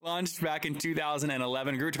Launched back in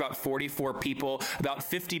 2011, grew to about 44 people, about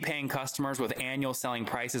 50 paying customers with annual selling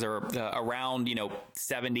prices are around,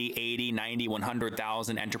 70, 80, 90,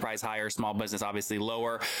 100,000. Enterprise higher, small business obviously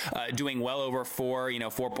lower, doing well over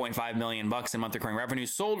 $4.5 million in monthly recurring revenue,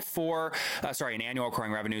 in annual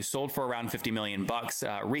recurring revenue, sold for around $50 million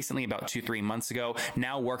recently, about 2-3 months ago.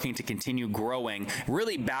 Now working to continue growing,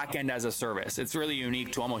 really back end as a service. It's really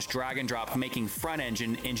unique to almost drag and drop, making front end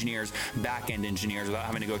engineers, back end engineers without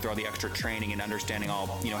having to go through all the extra training and understanding all,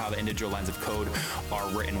 how the individual lines of code are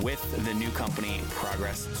written with the new company,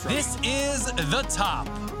 Progress. This is The Top,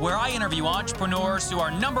 where I interview entrepreneurs who are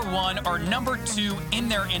number one or number two in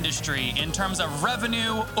their industry in terms of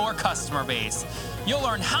revenue or customer base. You'll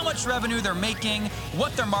learn how much revenue they're making,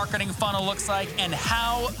 what their marketing funnel looks like, and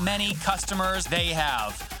how many customers they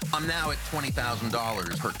have. I'm now at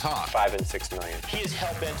 $20,000 per talk. 5 and 6 million. He is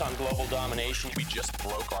hell-bent on global domination. We just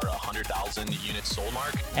broke our 100,000 unit sold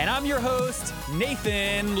mark. And I'm your host,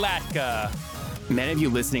 Nathan Latka. Many of you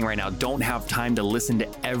listening right now don't have time to listen to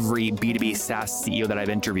every B2B SaaS CEO that I've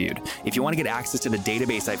interviewed. If you want to get access to the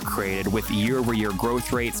database I've created with year-over-year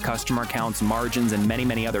growth rates, customer accounts, margins, and many,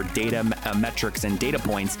 many other data metrics and data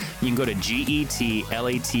points, you can go to getlatka.com.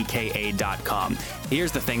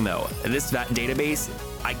 Here's the thing though, that database,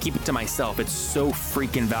 I keep it to myself. It's so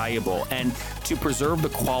freaking valuable. And to preserve the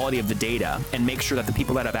quality of the data and make sure that the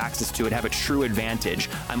people that have access to it have a true advantage,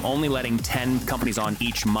 I'm only letting 10 companies on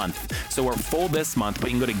each month. So we're full this month,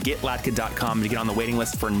 but you can go to getlatka.com to get on the waiting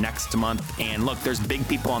list for next month. And look, there's big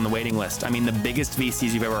people on the waiting list. I mean, the biggest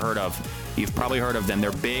VCs you've ever heard of. You've probably heard of them.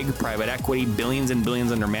 They're big, private equity, billions and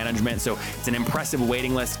billions under management. So it's an impressive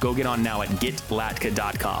waiting list. Go get on now at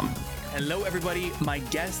getlatka.com. Hello, everybody. My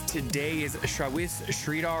guest today is Shrawis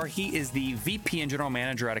Sridhar. He is the VP and General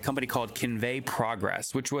Manager at a company called Convey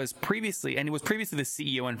Progress, which was previously the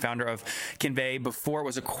CEO and founder of Convey before it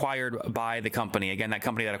was acquired by the company. Again, that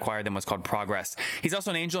company that acquired them was called Progress. He's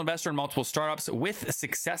also an angel investor in multiple startups with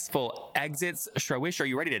successful exits. Shrawis, are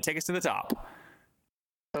you ready to take us to the top?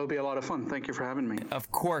 That'll be a lot of fun. Thank you for having me.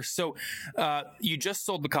 Of course. So you just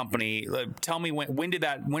sold the company. Tell me when did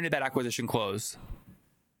that acquisition close?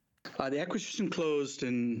 The acquisition closed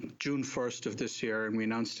in June 1st of this year, and we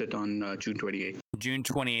announced it on June 28th. June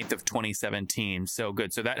 28th of 2017. So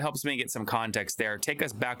good. So that helps me get some context there. Take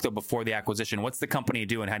us back, though, before the acquisition. What's the company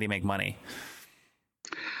do, and how do you make money?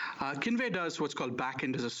 Convey does what's called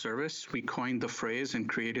backend as a service. We coined the phrase and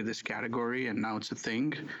created this category, and now it's a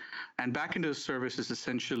thing. And backend as a service is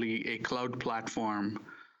essentially a cloud platform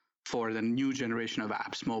for the new generation of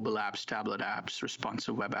apps, mobile apps, tablet apps,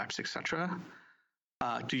 responsive web apps, etc.,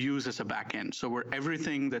 to use as a backend. So we're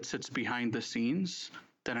everything that sits behind the scenes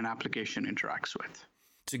that an application interacts with.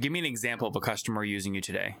 So give me an example of a customer using you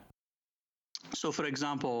today. So for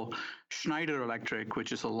example, Schneider Electric,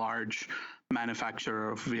 which is a large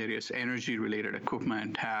manufacturer of various energy-related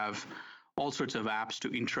equipment, have all sorts of apps to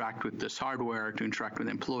interact with this hardware, to interact with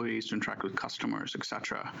employees, to interact with customers,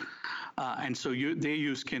 etc. And so they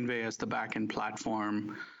use Convey as the backend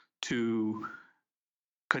platform to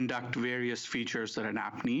conduct various features that an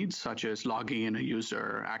app needs, such as logging in a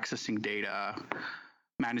user, accessing data,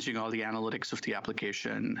 managing all the analytics of the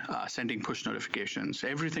application, sending push notifications,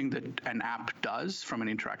 everything that an app does from an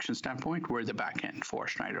interaction standpoint, we're the backend for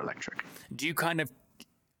Schneider Electric. Do you kind of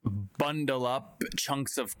bundle up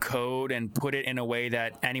chunks of code and put it in a way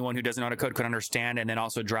that anyone who doesn't know how to code could understand, and then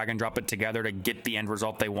also drag and drop it together to get the end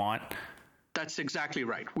result they want? That's exactly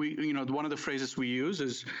right. One of the phrases we use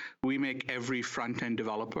is we make every front-end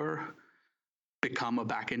developer become a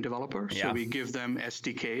back-end developer. Yeah. So we give them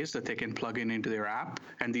SDKs that they can plug into their app,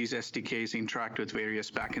 and these SDKs interact with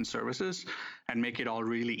various back-end services and make it all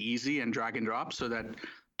really easy and drag and drop so that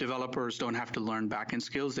developers don't have to learn back-end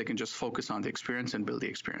skills. They can just focus on the experience and build the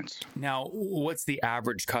experience. Now, what's the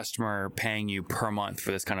average customer paying you per month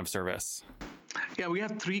for this kind of service? Yeah, we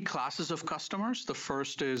have 3 classes of customers. The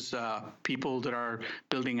first is people that are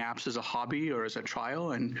building apps as a hobby or as a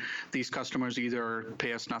trial, and these customers either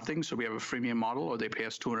pay us nothing, so we have a freemium model, or they pay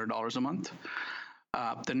us $200 a month.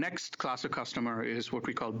 The next class of customer is what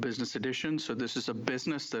we call business edition. So this is a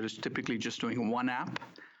business that is typically just doing one app.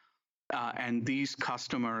 And these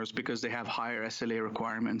customers, because they have higher SLA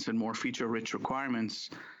requirements and more feature-rich requirements,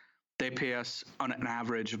 they pay us on an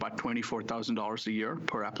average about $24,000 a year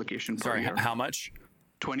per application per year. Sorry, how much?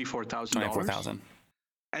 $24,000. $24,000.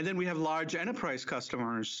 And then we have large enterprise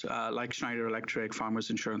customers like Schneider Electric, Farmers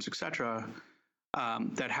Insurance, etc.,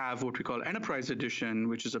 that have what we call Enterprise Edition,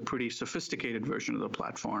 which is a pretty sophisticated version of the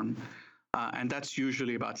platform. And that's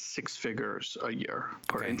usually about 6 figures a year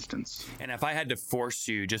per instance. And if I had to force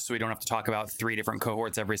you, just so we don't have to talk about 3 different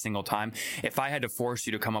cohorts every single time, if I had to force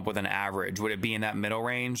you to come up with an average, would it be in that middle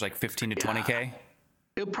range, like 15 to 20K?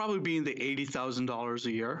 It'll probably be in the $80,000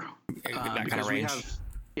 a year. That kind of range.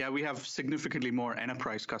 We have significantly more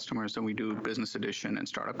enterprise customers than we do business edition and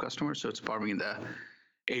startup customers. So it's probably in the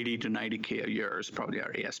 80 to 90K a year is probably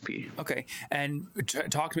our ASP. Okay. And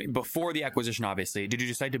talk to me, before the acquisition, obviously, did you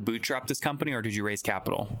decide to bootstrap this company or did you raise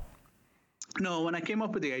capital? No, when I came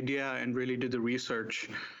up with the idea and really did the research,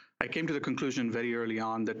 I came to the conclusion very early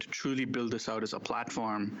on that to truly build this out as a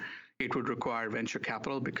platform, it would require venture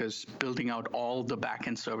capital because building out all the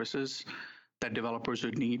backend services that developers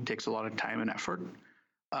would need takes a lot of time and effort.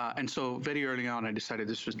 And so very early on, I decided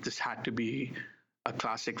this had to be a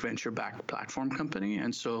classic venture-backed platform company.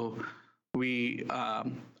 And so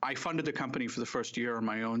I funded the company for the first year on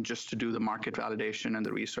my own just to do the market validation and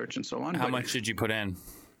the research and so on. How much did you put in?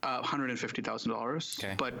 $150,000.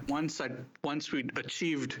 Okay. But once we'd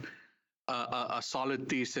achieved a solid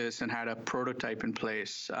thesis and had a prototype in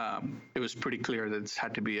place, it was pretty clear that this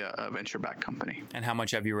had to be a venture-backed company. And how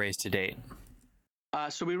much have you raised to date?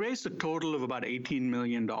 So we raised a total of about $18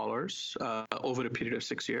 million over a period of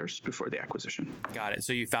 6 years before the acquisition. Got it.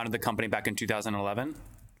 So you founded the company back in 2011?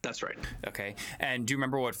 That's right. Okay. And do you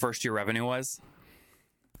remember what first year revenue was?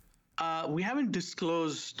 We haven't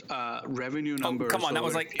disclosed revenue numbers. Oh, come on,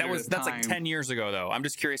 that's like 10 years ago, though. I'm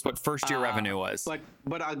just curious what first year revenue was.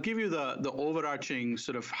 But I'll give you the overarching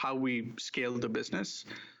sort of how we scaled the business.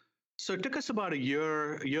 So it took us about a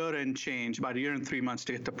year and change, about a year and 3 months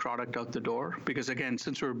to get the product out the door. Because again,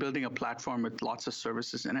 since we were building a platform with lots of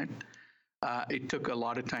services in it, it took a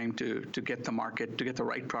lot of time to get the market, to get the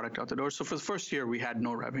right product out the door. So for the first year, we had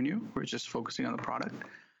no revenue. We were just focusing on the product.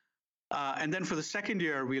 And then for the second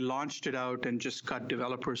year, we launched it out and just got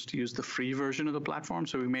developers to use the free version of the platform.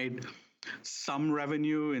 So we made some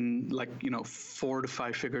revenue in 4 to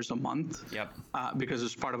 5 figures a month. Yep. Because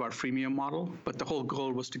it's part of our freemium model. But the whole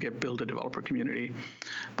goal was to build a developer community.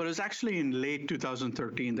 But it was actually in late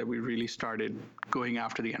 2013 that we really started going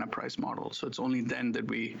after the enterprise model. So it's only then that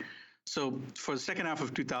so for the second half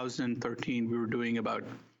of 2013,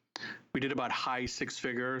 we did about high 6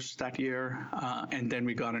 figures that year, and then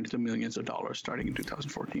we got into the millions of dollars starting in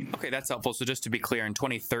 2014. Okay, that's helpful. So just to be clear, in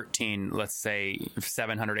 2013, let's say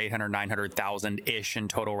 700, 800, 900,000-ish in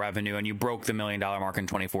total revenue, and you broke the $1 million mark in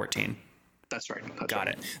 2014. That's right. Got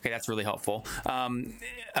it. Okay, that's really helpful.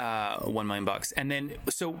 $1 million. And then,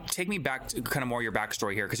 so take me back to kind of more your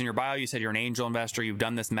backstory here, because in your bio you said you're an angel investor. You've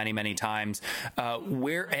done this many, many times. How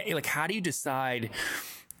do you decide?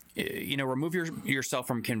 Remove yourself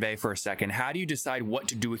from Convey for a second. How do you decide what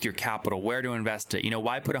to do with your capital, where to invest it?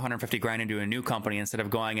 Why put $150,000 into a new company instead of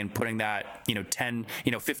going and putting that,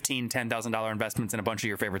 $10,000 investments in a bunch of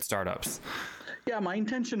your favorite startups? Yeah, my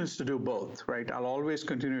intention is to do both, right? I'll always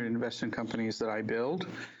continue to invest in companies that I build.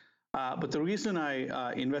 But the reason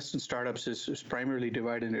I invest in startups is primarily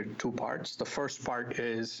divided into 2 parts. The first part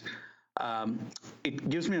is it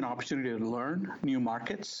gives me an opportunity to learn new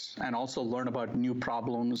markets and also learn about new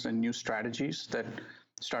problems and new strategies that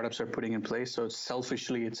startups are putting in place. So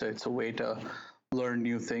selfishly, it's a way to learn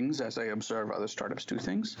new things as I observe other startups do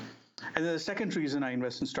things. And then the second reason I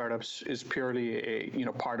invest in startups is purely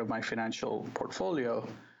a part of my financial portfolio.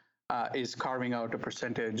 Is carving out a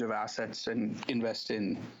percentage of assets and invest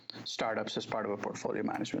in startups as part of a portfolio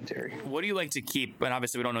management theory. What do you like to keep? And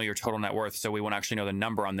obviously, we don't know your total net worth, so we won't actually know the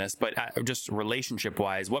number on this. But just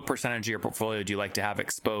relationship-wise, what percentage of your portfolio do you like to have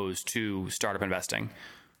exposed to startup investing?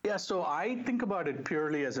 Yeah, so I think about it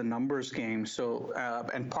purely as a numbers game. So,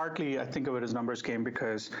 and partly I think of it as a numbers game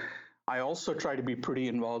because I also try to be pretty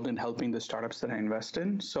involved in helping the startups that I invest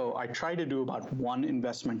in. So I try to do about 1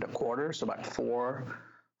 investment a quarter, so about four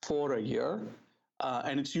a year,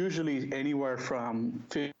 and it's usually anywhere from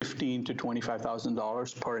 $15,000 to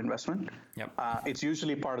 $25,000 per investment. Yep. It's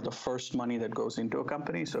usually part of the first money that goes into a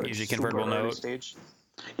company, so usually it's convertible note stage.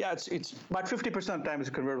 Yeah, it's about 50% of the time it's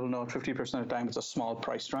a convertible note, 50% of the time it's a small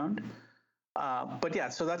priced round. But yeah,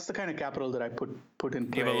 so that's the kind of capital that I put in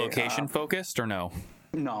play. You have a location focused or no?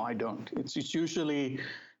 No, I don't. It's usually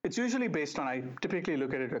based on, I typically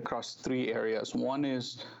look at it across 3 areas. One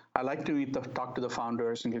is I like to talk to the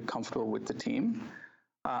founders and get comfortable with the team.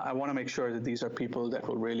 I want to make sure that these are people that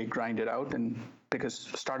will really grind it out, and because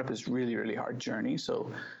startup is really, really hard journey.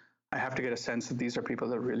 So I have to get a sense that these are people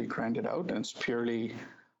that really grind it out, and it's purely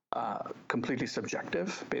completely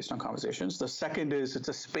subjective based on conversations. The second is it's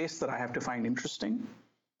a space that I have to find interesting.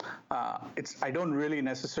 I don't really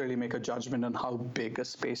necessarily make a judgment on how big a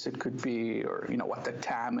space it could be, or what the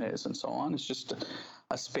TAM is, and so on. It's just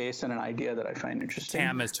a space and an idea that I find interesting.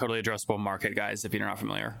 TAM is totally addressable market, guys, if you're not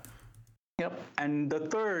familiar. Yep. And the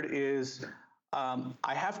third is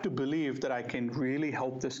I have to believe that I can really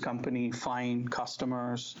help this company find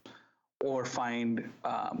customers, or find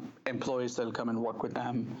employees that'll come and work with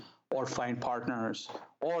them, or find partners,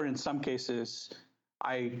 or in some cases,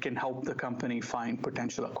 I can help the company find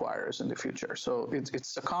potential acquirers in the future. So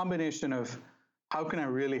it's a combination of how can I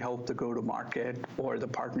really help the go-to-market, or the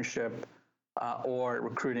partnership, or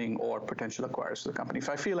recruiting, or potential acquirers to the company. If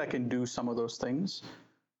I feel I can do some of those things,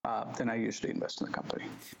 then I usually invest in the company.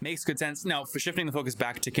 Makes good sense. Now, for shifting the focus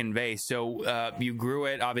back to Convey, so you grew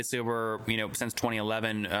it obviously over, since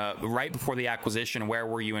 2011. Right before the acquisition, where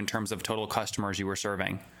were you in terms of total customers you were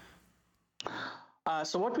serving?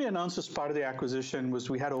 So what we announced as part of the acquisition was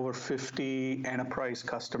we had over 50 enterprise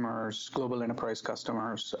customers, global enterprise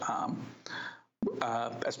customers,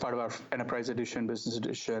 as part of our Enterprise Edition, Business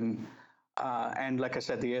Edition. And like I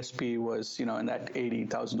said, the ASP was, in that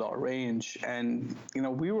 $80,000 range. And,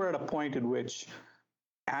 we were at a point at which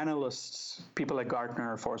analysts, people like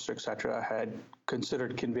Gartner, Forrester, et cetera, had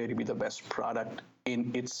considered Convey to be the best product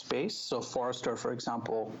in its space. So Forrester, for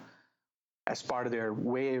example, as part of their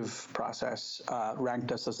Wave process,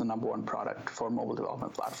 ranked us as the #1 product for mobile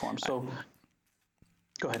development platform. So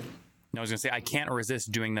go ahead. I was going to say, I can't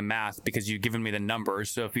resist doing the math because you've given me the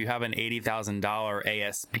numbers. So if you have an $80,000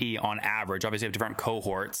 ASP on average, obviously you have different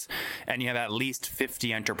cohorts, and you have at least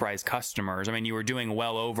 50 enterprise customers, I mean, you were doing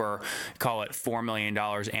well over, call it $4 million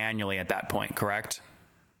annually at that point, correct?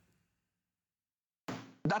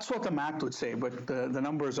 That's what the math would say, but the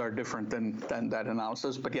numbers are different than that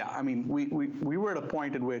analysis. But yeah, I mean, we were at a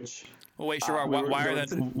point at which. Well, wait, sure.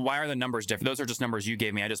 Why are the numbers different? Those are just numbers you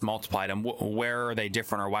gave me. I just multiplied them. Where are they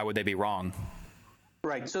different, or why would they be wrong?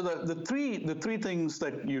 Right. So the three things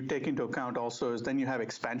that you take into account also is then you have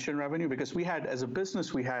expansion revenue, because as a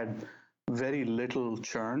business, we had very little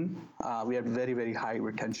churn. We had very, very high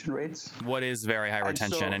retention rates. What is very high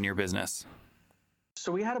retention in your business?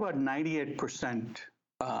 So we had about 98%.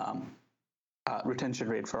 Retention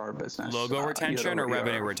rate for our business. Logo retention or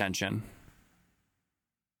revenue retention?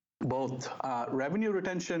 Both. Revenue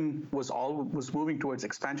retention was moving towards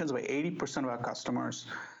expansions. About 80% of our customers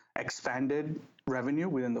expanded revenue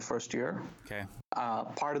within the first year. Okay.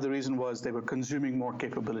 Part of the reason was they were consuming more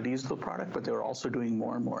capabilities of the product, but they were also doing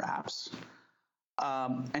more and more apps.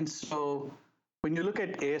 And so when you look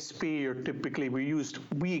at ASP,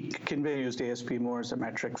 Convey used ASP more as a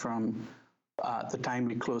metric from the time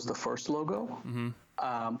we closed the first logo. Mm-hmm.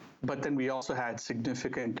 But then we also had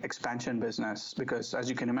significant expansion business, because as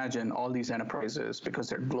you can imagine, all these enterprises, because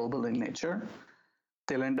they're global in nature,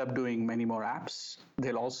 they'll end up doing many more apps.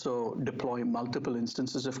 They'll also deploy multiple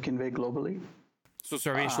instances of Convey globally. So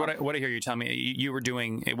Sarvesh, what I hear you tell me, you were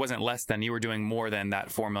doing, it wasn't less than, you were doing more than that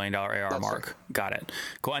 $4 million ARR mark. Right. Got it.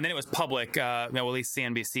 Cool. And then it was public, at least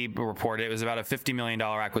CNBC reported, it was about a $50 million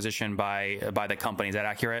acquisition by the company. Is that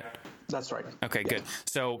accurate? That's right. Okay, good.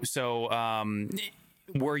 So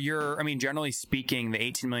generally speaking, the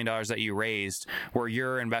 $18 million that you raised, were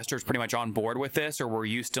your investors pretty much on board with this, or were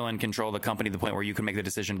you still in control of the company to the point where you could make the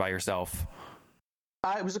decision by yourself?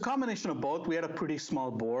 It was a combination of both. We had a pretty small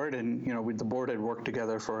board, and the board had worked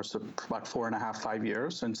together for about 4.5, 5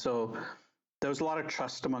 years, and so there was a lot of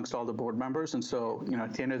trust amongst all the board members. And so,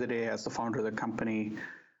 at the end of the day, as the founder of the company,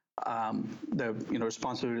 the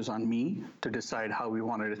responsibility was on me to decide how we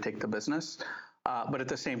wanted to take the business. But at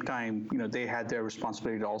the same time, they had their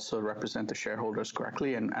responsibility to also represent the shareholders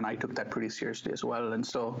correctly, and I took that pretty seriously as well. And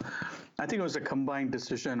so, I think it was a combined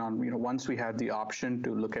decision on once we had the option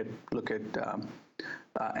to look at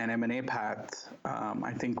an M&A path.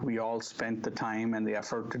 I think we all spent the time and the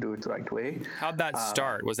effort to do it the right way. How'd that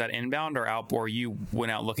start? Was that inbound or out, or you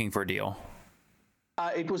went out looking for a deal?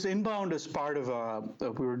 It was inbound as part of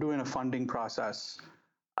we were doing a funding process.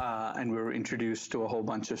 And we were introduced to a whole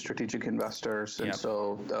bunch of strategic investors. And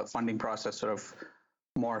so the funding process sort of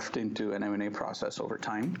morphed into an M&A process over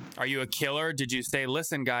time. Are you a killer? Did you say,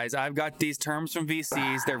 listen, guys, I've got these terms from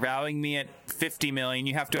VCs. They're valuing me at $50 million.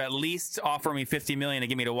 You have to at least offer me $50 million to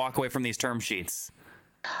get me to walk away from these term sheets.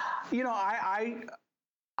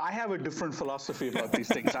 I have a different philosophy about these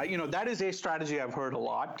things. That is a strategy I've heard a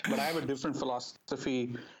lot, but I have a different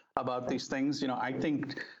philosophy about these things. I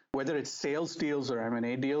think whether it's sales deals or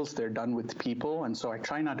M&A deals, they're done with people. And so I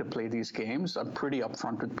try not to play these games. I'm pretty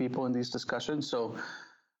upfront with people in these discussions. So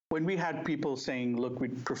when we had people saying, look,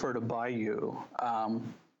 we'd prefer to buy you,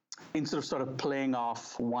 instead of sort of playing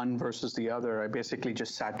off one versus the other, I basically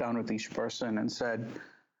just sat down with each person and said,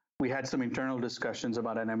 we had some internal discussions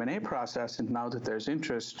about an M&A process, and now that there's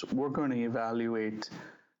interest, we're going to evaluate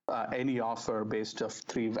any offer based off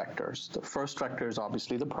three vectors. The first vector is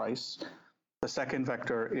obviously the price. The second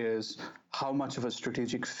vector is how much of a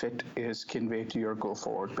strategic fit is Kinvey to your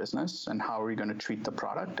go-forward business, and how are you going to treat the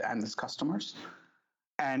product and its customers?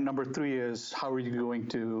 And number three is how are you going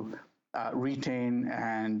to retain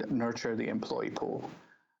and nurture the employee pool?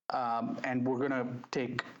 And we're going to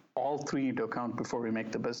take all three into account before we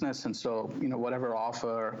make the business. And so, whatever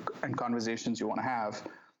offer and conversations you want to have,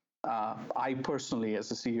 I personally, as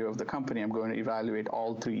the CEO of the company, I'm going to evaluate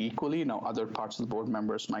all three equally. Now, other parts of the board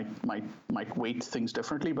members might weight things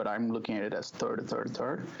differently, but I'm looking at it as third.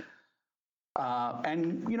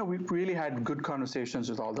 And we've really had good conversations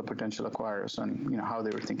with all the potential acquirers on how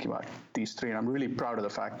they were thinking about these three. And I'm really proud of the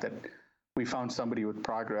fact that we found somebody with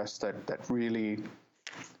progress that really,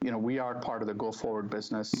 we are part of the go-forward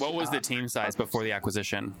business. What was the team size before the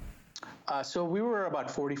acquisition? So we were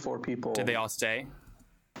about 44 people. Did they all stay?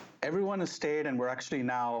 Everyone has stayed, and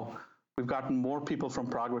we've gotten more people from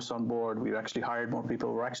Progress on board. We've actually hired more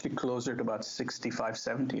people. We're actually closer to about 65,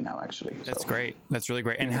 70 now, actually. That's great. That's really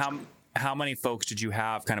great. And how many folks did you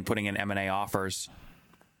have kind of putting in M&A offers?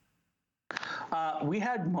 We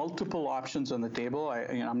had multiple options on the table.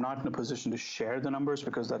 I'm not in a position to share the numbers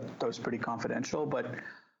because that was pretty confidential, but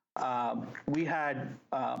we had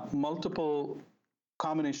multiple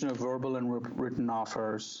combination of verbal and written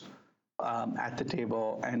offers at the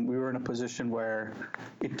table, and we were in a position where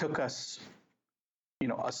it took us,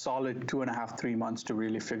 a solid 2.5, 3 months to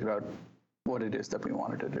really figure out what it is that we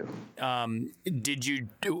wanted to do.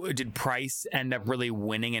 Did price end up really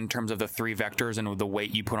winning in terms of the three vectors and the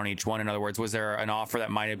weight you put on each one? In other words, was there an offer that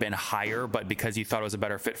might have been higher, but because you thought it was a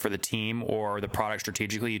better fit for the team or the product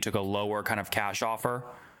strategically, you took a lower kind of cash offer?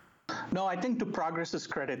 No, I think to Progress's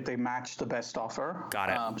credit, they matched the best offer. Got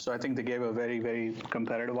it. So I think they gave a very, very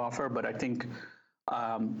competitive offer, but I think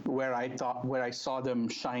where I saw them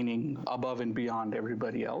shining above and beyond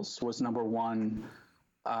everybody else was number one,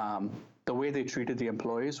 the way they treated the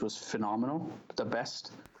employees was phenomenal, the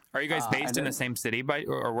best. Are you guys based in the same city,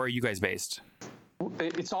 or where are you guys based?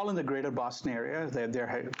 It's all in the greater Boston area.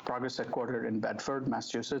 They're Progress headquartered in Bedford,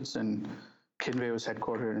 Massachusetts, and Kinvey was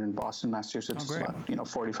headquartered in Boston, Massachusetts, about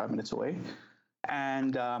 45 minutes away.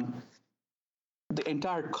 And the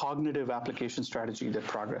entire cognitive application strategy that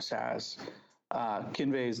Progress has,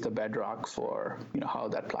 Kinvey is the bedrock for how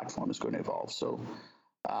that platform is going to evolve. So,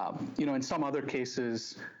 in some other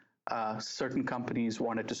cases, certain companies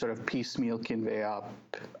wanted to sort of piecemeal Kinvey up,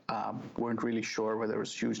 weren't really sure whether it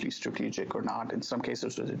was hugely strategic or not. In some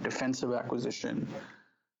cases, it was a defensive acquisition.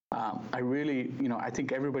 I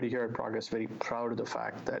think everybody here at Progress is very proud of the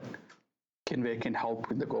fact that Kinvey can help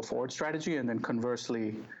with the go-forward strategy. And then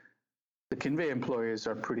conversely, the Kinvey employees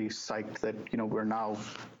are pretty psyched that, we're now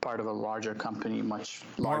part of a larger company, much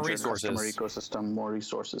larger customer ecosystem, more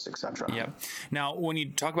resources, et cetera. Yeah. Now, when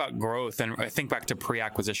you talk about growth, and I think back to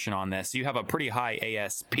pre-acquisition on this, you have a pretty high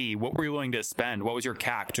ASP. What were you willing to spend? What was your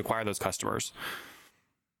CAC to acquire those customers?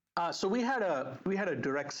 So we had a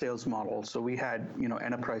direct sales model. So we had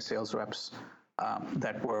enterprise sales reps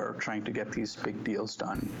that were trying to get these big deals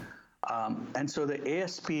done. And so the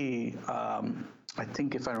ASP, I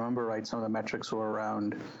think if I remember right, some of the metrics were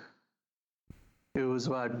around. It was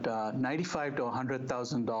about $95,000 to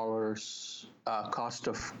 $100,000 cost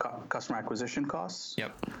of customer acquisition costs.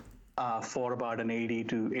 Yep. For about an $80,000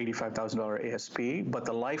 to $85,000 ASP, but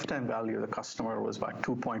the lifetime value of the customer was about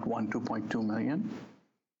 2.2 million.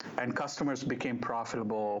 And customers became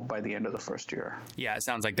profitable by the end of the first year. Yeah, it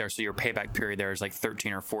sounds like so your payback period there is like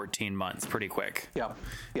 13 or 14 months, pretty quick. Yeah.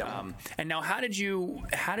 And now, how did you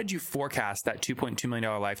forecast that $2.2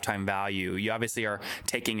 million lifetime value? You obviously are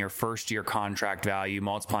taking your first year contract value,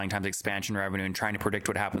 multiplying times expansion revenue, and trying to predict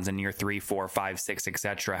what happens in year 3, 4, 5, 6, et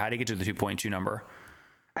cetera. How do you get to the 2.2 number?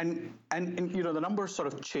 And the numbers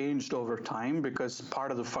sort of changed over time, because part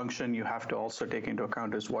of the function you have to also take into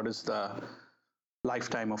account is what is the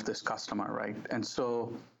lifetime of this customer, right? And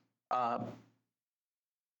so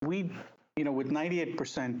with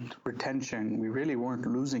 98% retention, we really weren't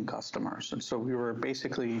losing customers. And so we were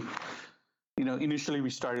basically, initially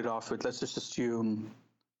we started off with, let's just assume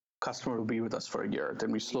customer will be with us for a year.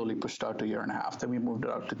 Then we slowly pushed out to 1.5 years. Then we moved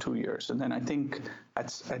it out to 2 years. And then I think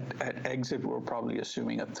at exit, we're probably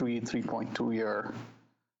assuming a 3.2 year,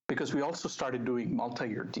 because we also started doing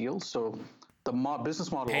multi-year deals. So the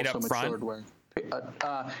business model paid also matured front? where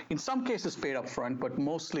in some cases paid up front, but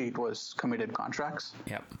mostly it was committed contracts.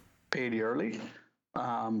 Yep. Paid yearly.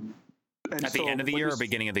 At the end of the year or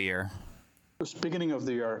beginning of the year? It was beginning of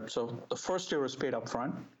the year. So the first year was paid up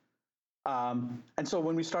front. And so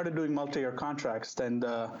when we started doing multi-year contracts, then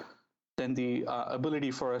the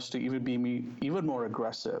ability for us to even be even more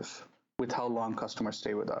aggressive with how long customers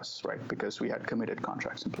stay with us, right? Because we had committed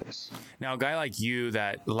contracts in place. Now, a guy like you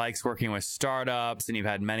that likes working with startups and you've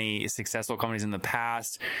had many successful companies in the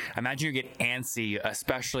past, I imagine you get antsy,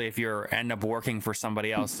 especially if you end up working for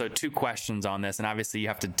somebody else. So 2 questions on this, and obviously you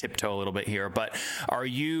have to tiptoe a little bit here, but are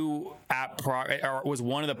you or was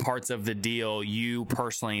one of the parts of the deal you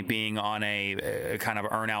personally being on a kind of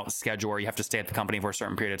earn-out schedule where you have to stay at the company for a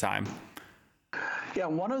certain period of time? Yeah,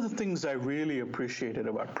 one of the things I really appreciated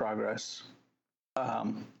about Progress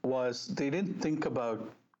was they didn't think about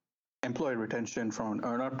employee retention from an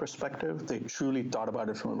earn-out perspective. They truly thought about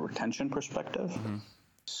it from a retention perspective. Mm-hmm.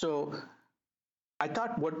 So I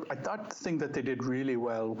thought the thing that they did really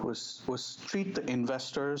well was treat the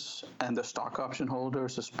investors and the stock option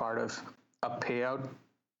holders as part of a payout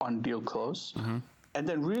on deal close. Mm-hmm. And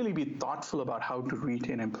then really be thoughtful about how to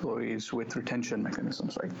retain employees with retention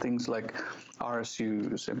mechanisms, right? Things like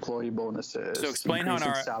RSUs, employee bonuses. So explain how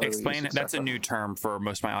that's a new term for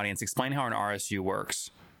most of my audience. Explain how an RSU works.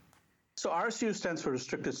 So RSU stands for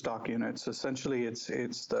restricted stock units. Essentially, it's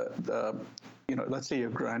the let's say you're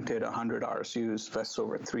granted 100 RSUs vests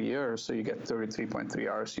over 3 years, so you get 33.3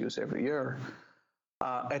 RSUs every year.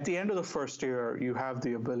 At the end of the first year, you have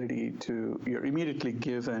the ability you're immediately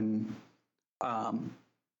given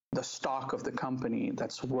the stock of the company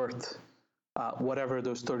that's worth whatever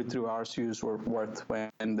those 33 RSUs were worth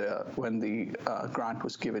when the grant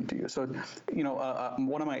was given to you. So,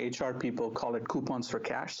 one of my HR people call it coupons for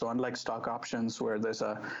cash. So unlike stock options where there's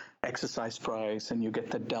a exercise price and you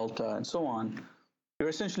get the delta and so on, you're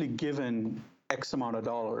essentially given X amount of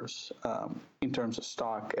dollars in terms of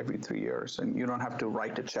stock every 3 years, and you don't have to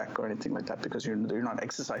write a check or anything like that because you're not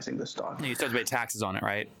exercising the stock. You still have to pay taxes on it,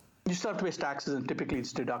 right? You still have to pay taxes, and typically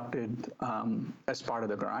it's deducted as part of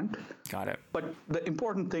the grant. Got it. But the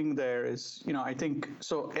important thing there is, I think,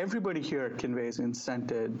 so everybody here at Kinvey is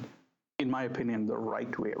incented, in my opinion, the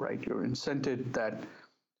right way, right? You're incented that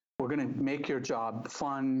we're going to make your job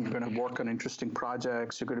fun. You're going to work on interesting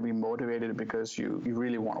projects. You're going to be motivated because you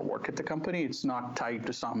really want to work at the company. It's not tied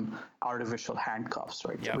to some artificial handcuffs,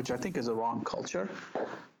 right? Yep. Which I think is a wrong culture.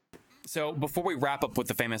 So before we wrap up with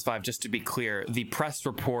the famous 5, just to be clear, the press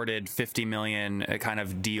reported $50 million kind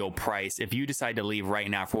of deal price. If you decide to leave right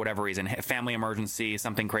now for whatever reason, family emergency,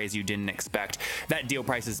 something crazy you didn't expect, that deal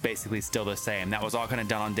price is basically still the same. That was all kind of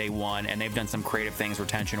done on day 1, and they've done some creative things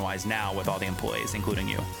retention-wise now with all the employees, including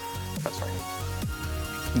you. That's right.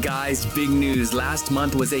 Guys, big news. Last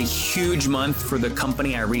month was a huge month for the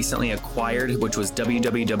company I recently acquired, which was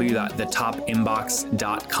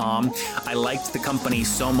www.thetopinbox.com. I liked the company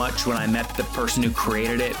so much when I met the person who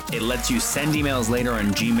created it. It lets you send emails later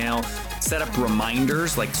on Gmail, set up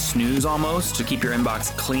reminders like snooze almost to keep your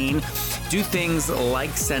inbox clean, do things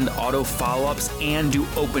like send auto follow-ups and do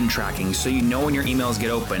open tracking so you know when your emails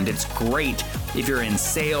get opened. It's great if you're in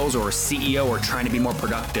sales or CEO or trying to be more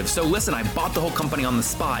productive. So listen, I bought the whole company on the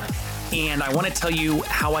spot, and I want to tell you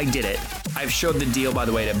how I did it. I've showed the deal, by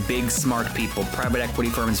the way, to big, smart people, private equity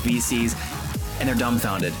firms, VCs, and they're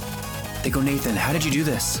dumbfounded. They go, Nathan, how did you do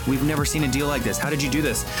this? We've never seen a deal like this. How did you do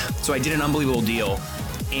this? So I did an unbelievable deal,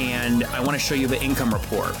 and I want to show you the income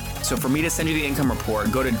report. So for me to send you the income report,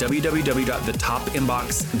 go to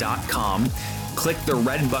www.thetopinbox.com. Click the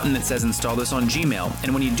red button that says install this on Gmail.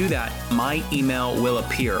 And when you do that, my email will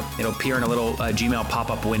appear. It'll appear in a little Gmail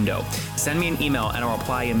pop-up window. Send me an email and I'll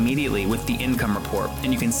reply immediately with the income report.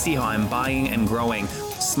 And you can see how I'm buying and growing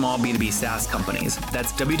small B2B SaaS companies.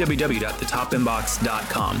 That's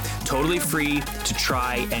www.thetopinbox.com. Totally free to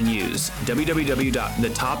try and use.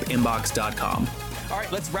 www.thetopinbox.com. All right,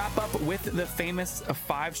 let's wrap up with the famous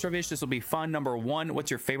 5 Stravish. This will be fun. Number 1, what's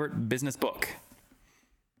your favorite business book?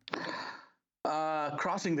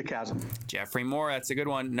 Crossing the Chasm. Jeffrey Moore, that's a good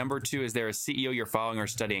one. Number 2, is there a CEO you're following or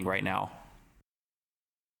studying right now?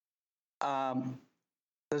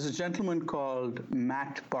 There's a gentleman called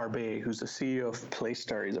Matt Barbet, who's the CEO of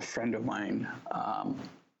Playstar. He's a friend of mine.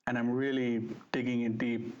 And I'm really digging in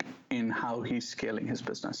deep in how he's scaling his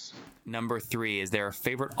business. Number 3, is there a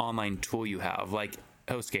favorite online tool you have, like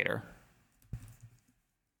HostGator?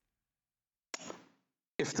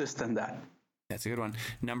 If this, then that. That's a good one.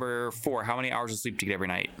 Number 4, how many hours of sleep do you get every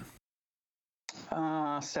night?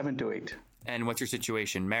 7 to 8. And what's your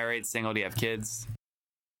situation? Married, single, do you have kids?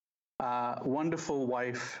 Wonderful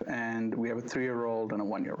wife, and we have a 3-year-old and a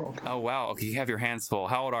 1-year-old. Oh, wow. Okay, you have your hands full.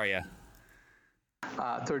 How old are you?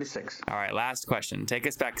 36. All right, last question. Take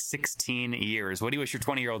us back 16 years. What do you wish your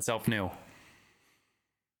 20-year-old self knew?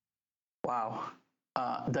 Wow.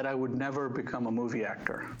 That I would never become a movie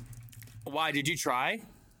actor. Why? Did you try?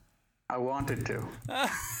 I wanted to.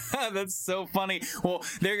 That's so funny. Well,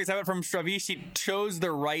 there you have it from Shravish. He chose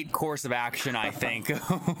the right course of action, I think,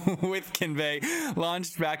 with Convey.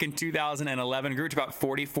 Launched back in 2011, grew to about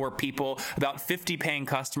 44 people, about 50 paying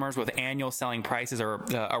customers with annual selling prices are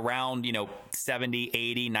around, 70,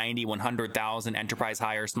 80, 90, 100,000. Enterprise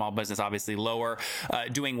higher, small business obviously lower.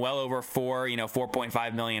 Doing well over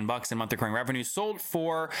 $4.5 million in monthly recurring revenue.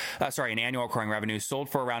 In annual recurring revenue, sold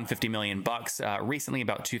for around $50 million recently,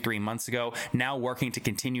 about 2-3 months ago. Now working to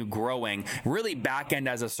continue growing, really back end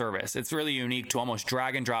as a service. It's really unique to almost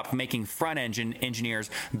drag and drop, making front end engineers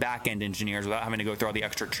back end engineers without having to go through all the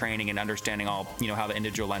extra training and understanding all, how the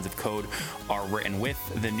individual lines of code are written with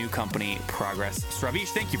the new company Progress. Shravish,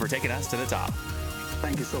 thank you for taking us to the top.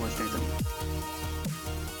 Thank you so much, Nathan.